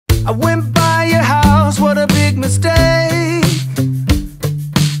I went by your house, what a big mistake.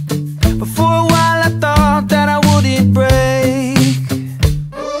 But for a while I thought that I wouldn't break.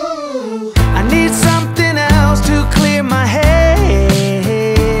 I need something else to clear my head,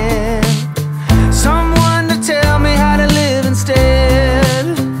 someone to tell me how to live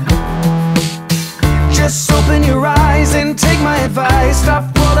instead. Just open your eyes and take my advice.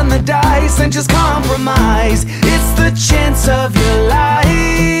 Stop rolling the dice and just compromise. It's the chance of your life.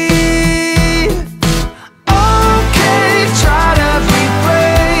 Okay, try to be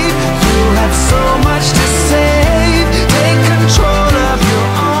brave. You have so much to save. Take control of your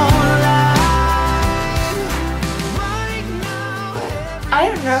own life right now. I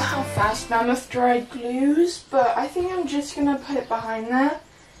don't know how fast Mammoth Dry glues, but I think I'm just gonna put it behind there,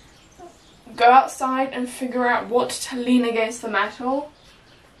 go outside and figure out what to lean against the metal.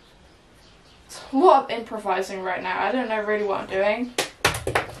 It's a lot of improvising right now. I don't know really what I'm doing.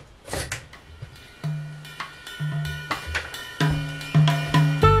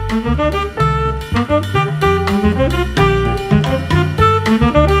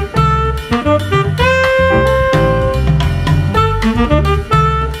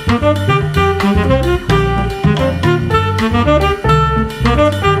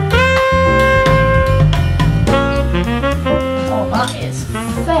 Oh, that is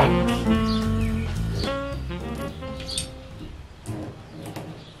thick.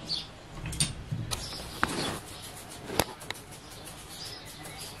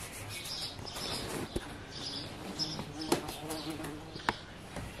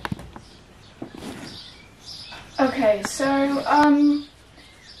 Okay, so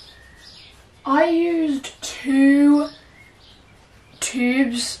I used 2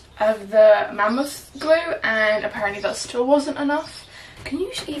 tubes of the Mammoth glue and apparently that still wasn't enough. Can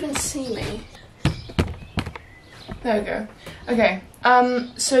you even see me? There we go. Okay,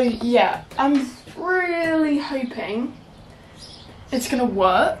 so yeah, I'm really hoping it's gonna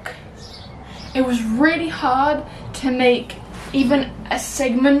work. It was really hard to make even a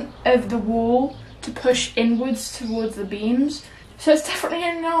segment of the wall to push inwards towards the beams. So it's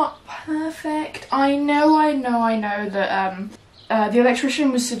definitely not perfect. I know that the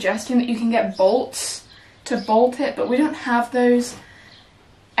electrician was suggesting that you can get bolts to bolt it, but we don't have those.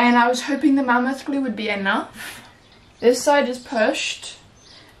 And I was hoping the Mammoth glue would be enough. This side is pushed,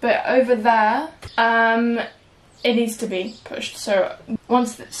 but over there, it needs to be pushed. So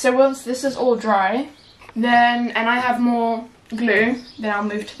once this is all dry, then, and I have more glue, then I'll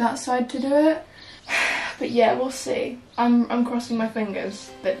move to that side to do it. But yeah, we'll see. I'm crossing my fingers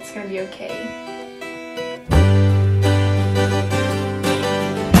that it's gonna be okay.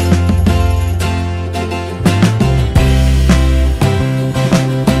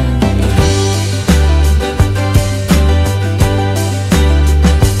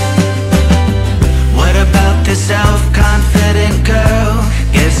 What about this self-confident girl?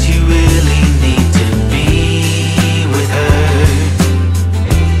 Guess you really need to be with her.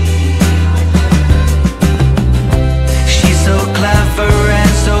 She's so clever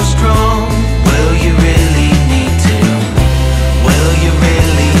and so strong. Will you really need to? Will you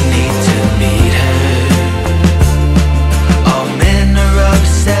really need to meet her? All men are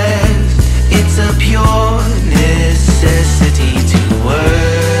obsessed. It's a pure necessity to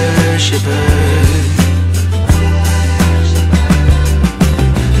worship her.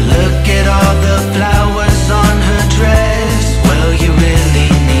 Look at all the flowers on her dress. Will you really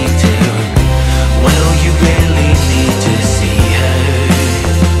need to? Will you really need to see her?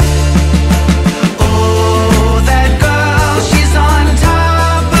 Oh, that girl, she's on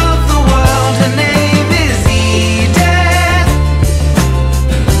top of the world. Her name is Edith.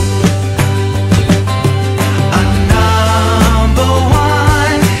 A number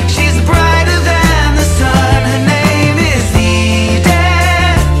one. She's brighter than the sun. Her name is Edith.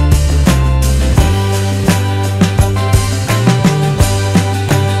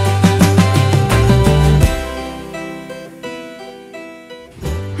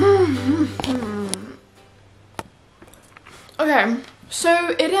 Okay, so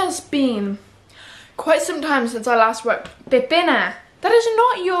it has been quite some time since I last worked. Pepina, that is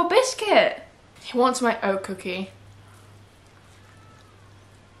not your biscuit. He wants my oat cookie.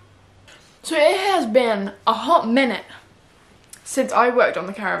 So it has been a hot minute since I worked on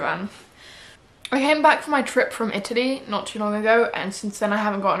the Caravan. I came back from my trip from Italy not too long ago, and since then I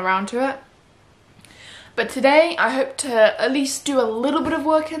haven't gotten around to it. But today I hope to at least do a little bit of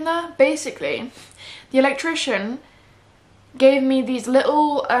work in there. Basically, the electrician gave me these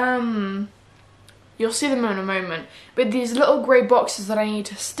little, you'll see them in a moment, but these little grey boxes that I need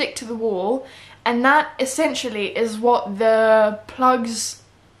to stick to the wall, and that essentially is what the plugs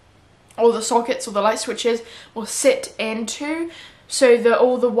all the sockets or the light switches will sit into, so that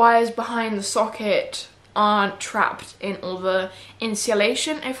all the wires behind the socket aren't trapped in all the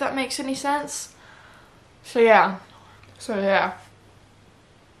insulation, if that makes any sense. So yeah,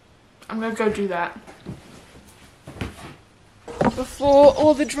 I'm gonna go do that. Before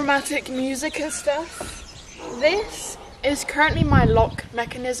all the dramatic music and stuff, this is currently my lock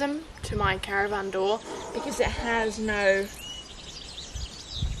mechanism to my Caravan door because it has no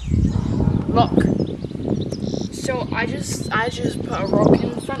lock. So I just put a rock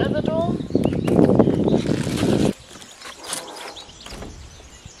in front of the door.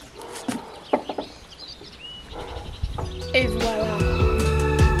 Et voila.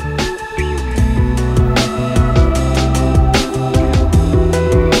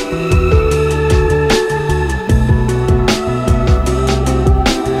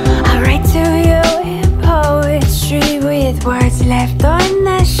 Words left on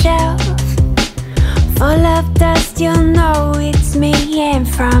the shelf, full of dust, you'll know it's me and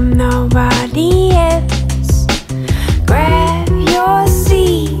from nobody else. Grab your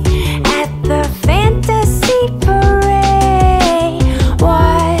seat at the fantasy parade.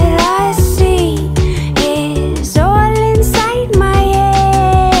 What I see is all inside my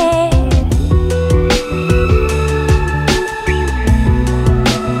head.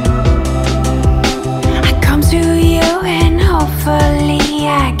 I come to you and hopefully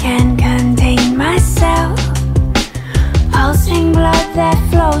I can contain myself. Pulsing blood that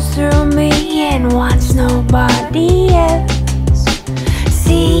flows through me and wants nobody else.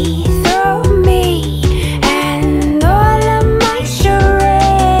 See through me and all of my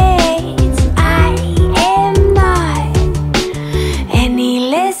charades. I am not any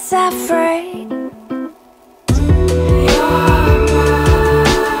less afraid.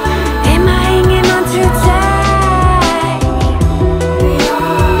 Am I hanging on too tight?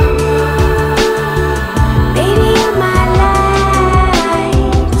 Baby, you're my light.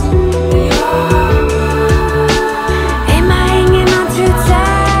 Am I hanging on too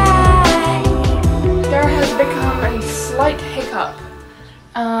tight? There has become a slight hiccup.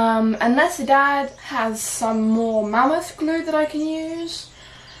 Unless Dad has some more mammoth glue that I can use,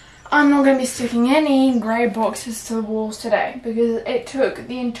 I'm not going to be sticking any grey boxes to the walls today because it took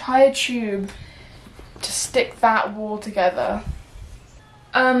the entire tube to stick that wall together.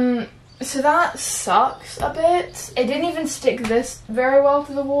 So that sucks a bit. It didn't even stick this very well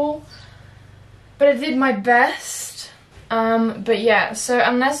to the wall, but I did my best. But yeah, so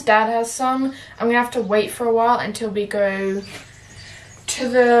unless Dad has some, I'm gonna have to wait for a while until we go to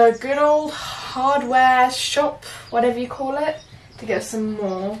the good old hardware shop, whatever you call it, to get some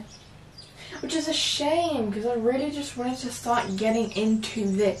more. Which is a shame because I really just wanted to start getting into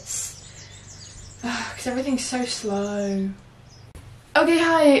this. Because everything's so slow. Okay,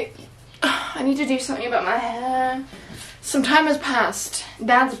 hi. I need to do something about my hair. Some time has passed.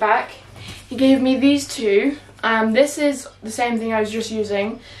 Dad's back. He gave me these two. This is the same thing I was just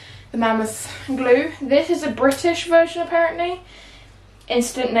using, the mammoth glue. This is a British version apparently.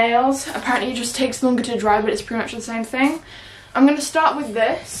 Instant nails. Apparently it just takes longer to dry, but it's pretty much the same thing. I'm going to start with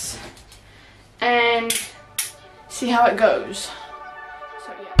this and see how it goes.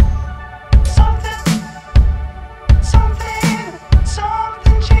 So yeah.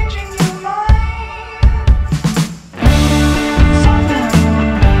 Something changing your mind. Something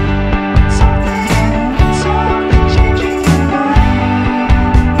changing your mind.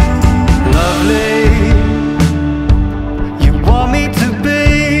 Lovely, you want me to be.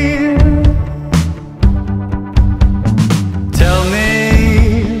 Tell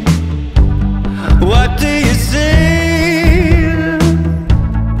me, what do you see?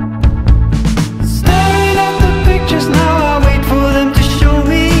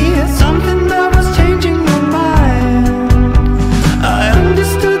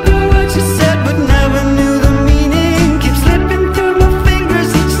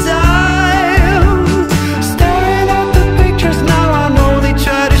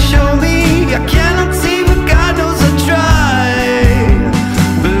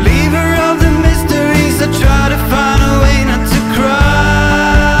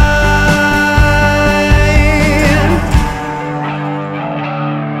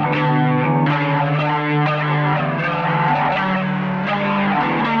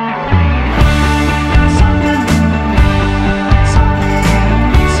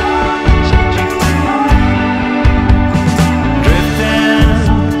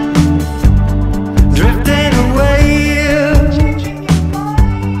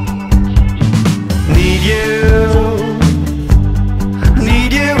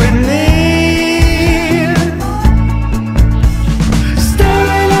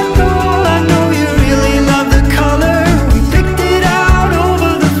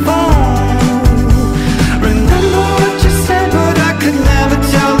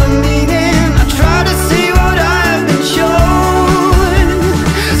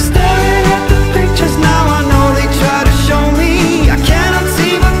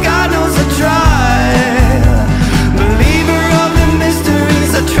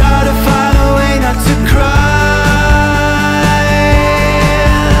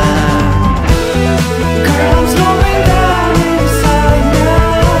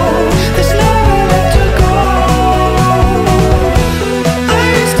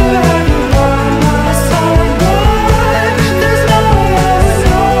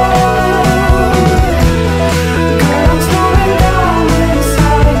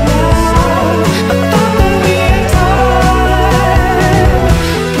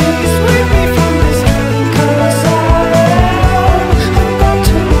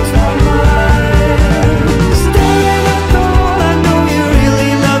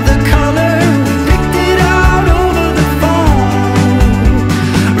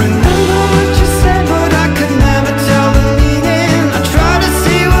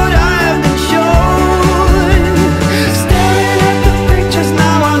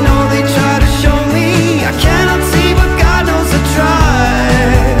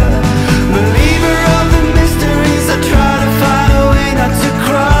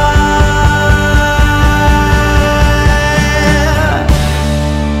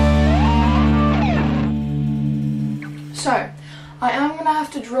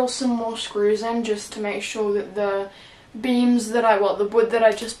 screws in just to make sure that the beams that the wood that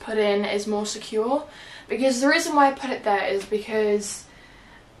I just put in is more secure. Because the reason why I put it there is because,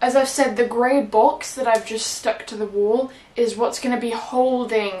 as I've said, the grey box that I've just stuck to the wall is what's going to be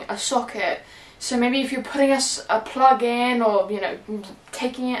holding a socket. So maybe if you're putting a plug in, or, you know,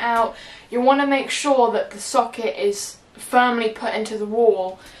 taking it out, you want to make sure that the socket is firmly put into the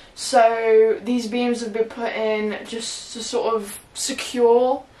wall. So these beams have been put in just to sort of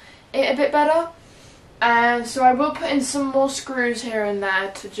secure it a bit better. And so I will put in some more screws here and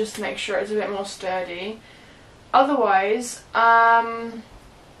there to just make sure it's a bit more sturdy. Otherwise, that's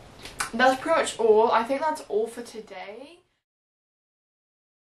pretty much all. I think that's all for today.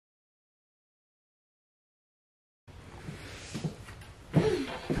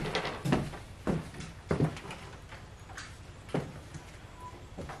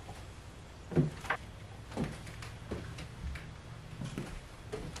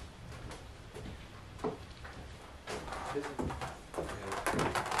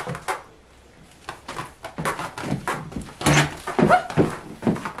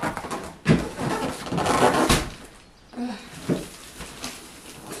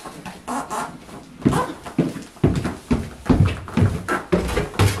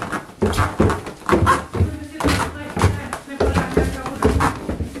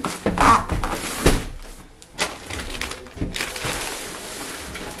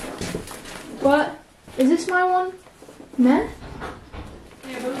 What? Is this my one? No?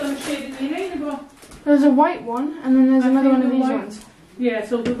 There's a white one, and then there's another one of these ones. Yeah,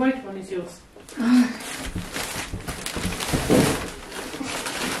 so the white one is yours.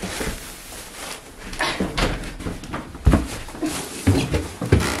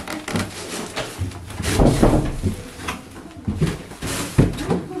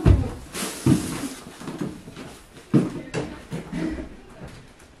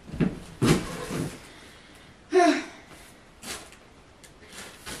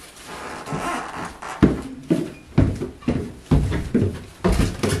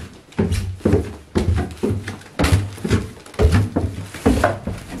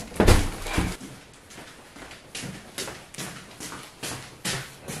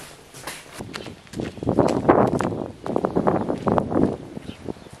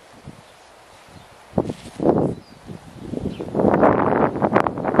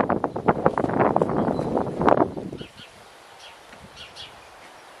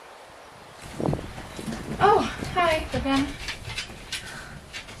 Again.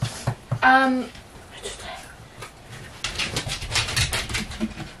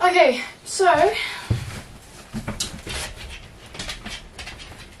 Okay, so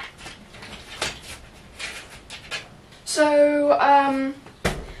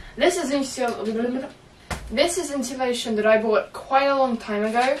this is insulation that I bought quite a long time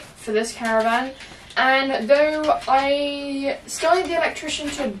ago for this caravan, and though I still need the electrician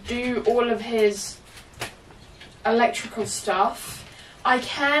to do all of his electrical stuff, I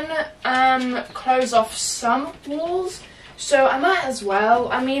can close off some walls, so I might as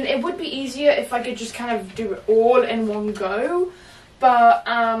well. I mean, it would be easier if I could just kind of do it all in one go, but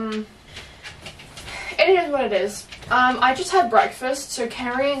it is what it is. I just had breakfast, so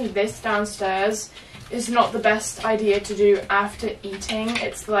carrying this downstairs is not the best idea to do after eating.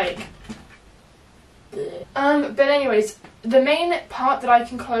 It's like but anyways, the main part that I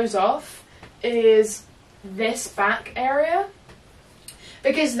can close off is this back area,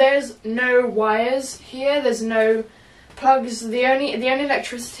 because there's no wires here, there's no plugs. The only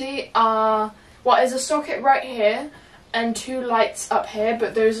electricity are what is a socket right here and two lights up here,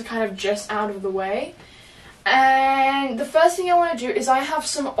 but those are kind of just out of the way. And the first thing I want to do is I have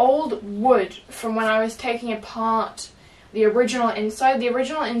some old wood from when I was taking apart the original inside. The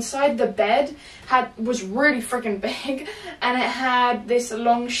original inside, the bed was really freaking big, and it had this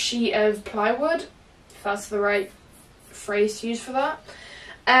long sheet of plywood, if that's the right phrase to use for that.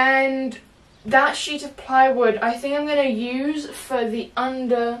 And that sheet of plywood I think I'm going to use for the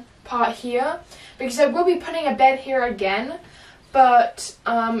under part here, because I will be putting a bed here again, but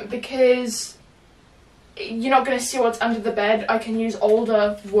because you're not going to see what's under the bed, I can use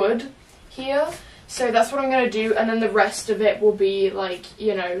older wood here. So that's what I'm going to do, and then the rest of it will be like,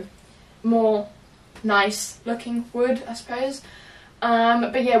 you know, more nice looking wood, I suppose.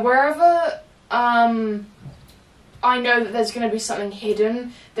 But yeah, wherever I know that there's going to be something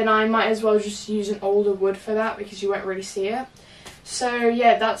hidden, then I might as well just use an older wood for that, because you won't really see it. So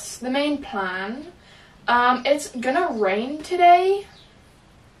yeah, that's the main plan. It's gonna rain today,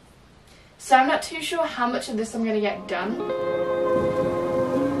 so I'm not too sure how much of this I'm gonna get done.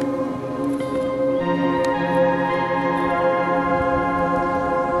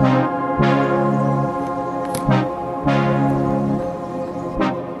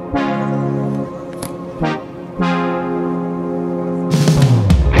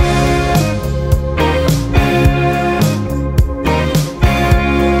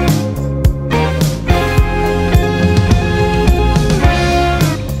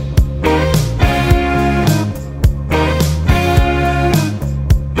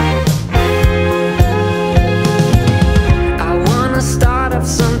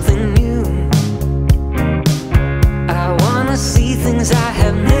 things I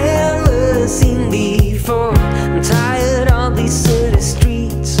have never seen before. I'm tired of these city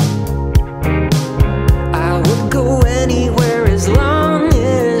streets. I would go anywhere as long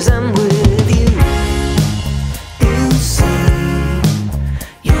as I'm with you. You see,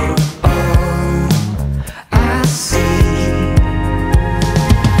 you're all I see.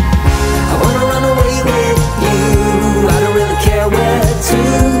 I wanna run away with you. I don't really care where to.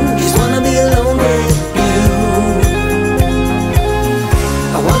 Just wanna be alone with you.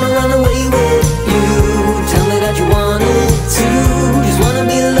 I wanna run away with you. Tell me that you want it too. Just wanna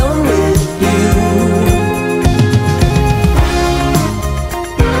be alone with you.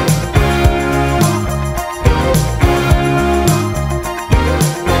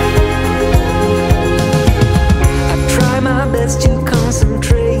 I try my best to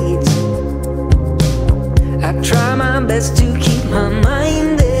concentrate. I try my best to keep my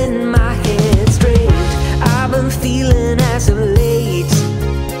mind and my head straight. I've been feeling as of late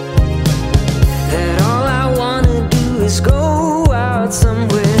that all I wanna do is go out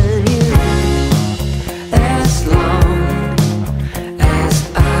somewhere new. As long as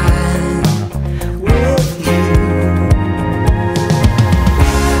I'm with you,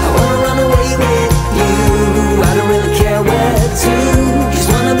 I wanna run away with you. I don't really care where to. Just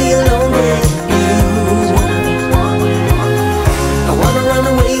wanna be alone with you. I wanna run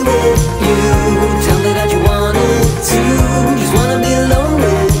away with you. Tell me that you want it too. Just wanna be alone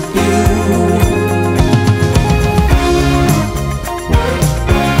with you.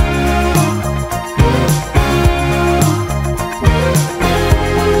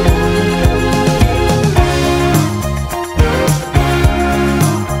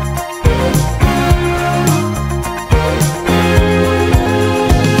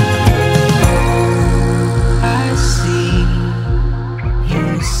 I see, you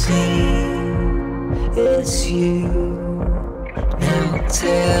see, it's you. Now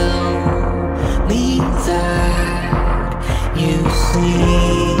tell me that you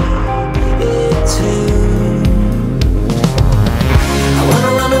see it too. I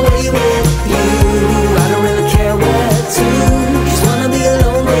wanna run away with you. I don't really care where to. Just wanna be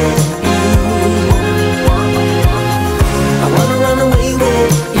alone with you. I wanna run away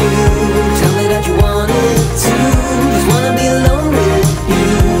with you. Tell me that you want it too. Just wanna be alone with you.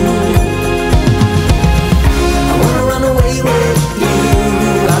 I wanna run away with you.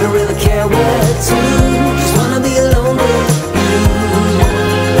 I don't really care where to. Just wanna be alone with you.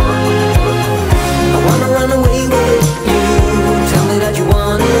 I wanna run away with you. Tell me that you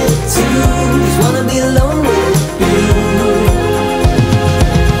want it too. Just wanna be alone with you.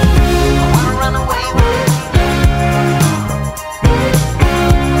 I wanna run away with you.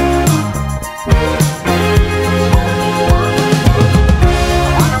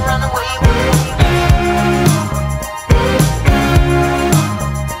 I wanna run away with you.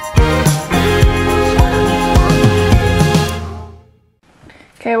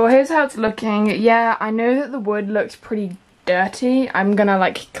 Okay, well here's how it's looking. Yeah, I know that the wood looks pretty dirty. I'm gonna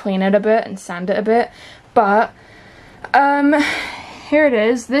like clean it a bit and sand it a bit. But here it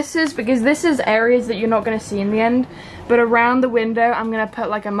is. This is because this is areas that you're not gonna see in the end. But around the window I'm gonna put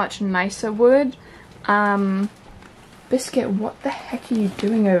like a much nicer wood. Biscuit, what the heck are you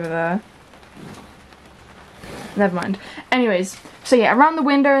doing over there? Never mind. Anyways, so yeah, around the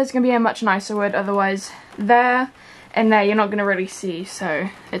window is gonna be a much nicer wood, otherwise there and there you're not gonna really see, so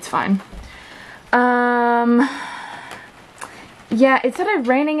it's fine. Yeah, it started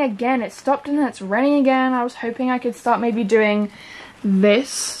raining again. It stopped and then it's raining again. I was hoping I could start maybe doing this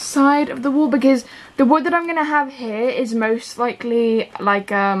side of the wall because the wood that I'm gonna have here is most likely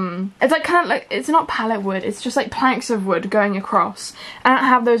like it's like kind of like, it's not pallet wood, it's just like planks of wood going across. I don't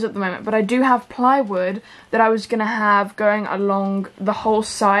have those at the moment, but I do have plywood that I was gonna have going along the whole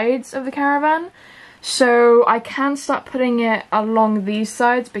sides of the caravan. So I can start putting it along these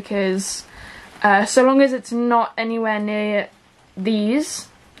sides because so long as it's not anywhere near these,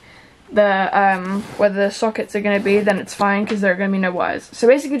 where the sockets are going to be, then it's fine because there are going to be no wires. So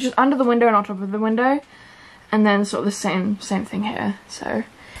basically just under the window and on top of the window, and then sort of the same thing here. So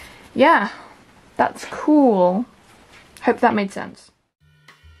yeah, that's cool. Hope that made sense.